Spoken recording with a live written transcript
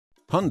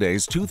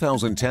Hyundai's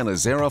 2010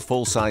 Azera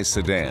full-size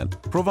sedan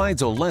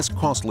provides a less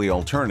costly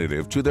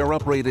alternative to their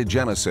uprated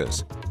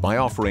Genesis by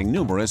offering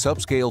numerous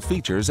upscale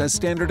features as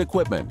standard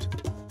equipment.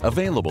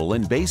 Available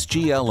in base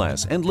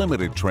GLS and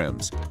limited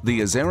trims,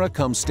 the Azera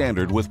comes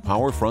standard with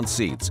power front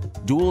seats,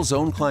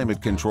 dual-zone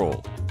climate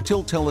control,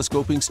 tilt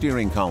telescoping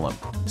steering column,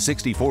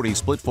 60/40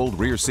 split-fold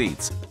rear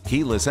seats,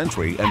 keyless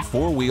entry and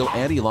four-wheel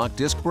anti-lock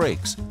disc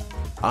brakes.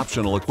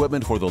 Optional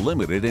equipment for the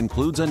Limited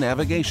includes a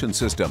navigation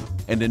system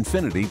and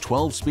Infinity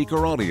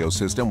 12-speaker audio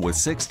system with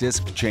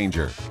 6-disc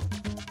changer.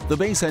 The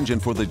base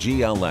engine for the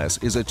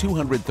GLS is a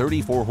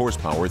 234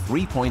 horsepower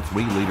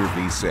 3.3-liter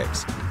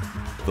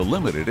V6. The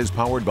Limited is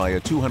powered by a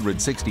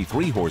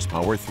 263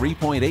 horsepower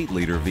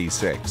 3.8-liter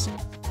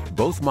V6.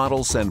 Both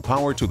models send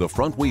power to the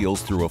front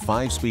wheels through a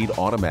 5-speed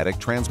automatic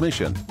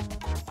transmission.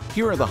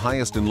 Here are the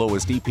highest and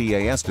lowest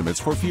EPA estimates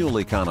for fuel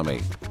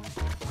economy.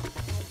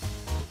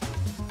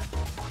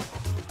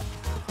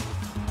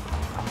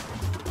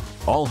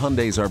 All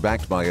Hyundais are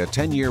backed by a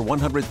 10-year,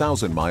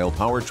 100,000-mile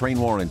powertrain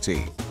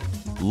warranty.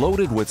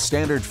 Loaded with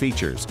standard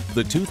features,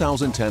 the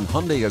 2010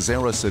 Hyundai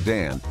Azera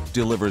sedan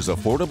delivers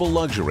affordable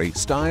luxury,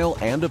 style,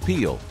 and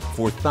appeal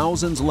for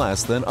thousands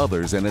less than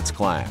others in its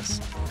class.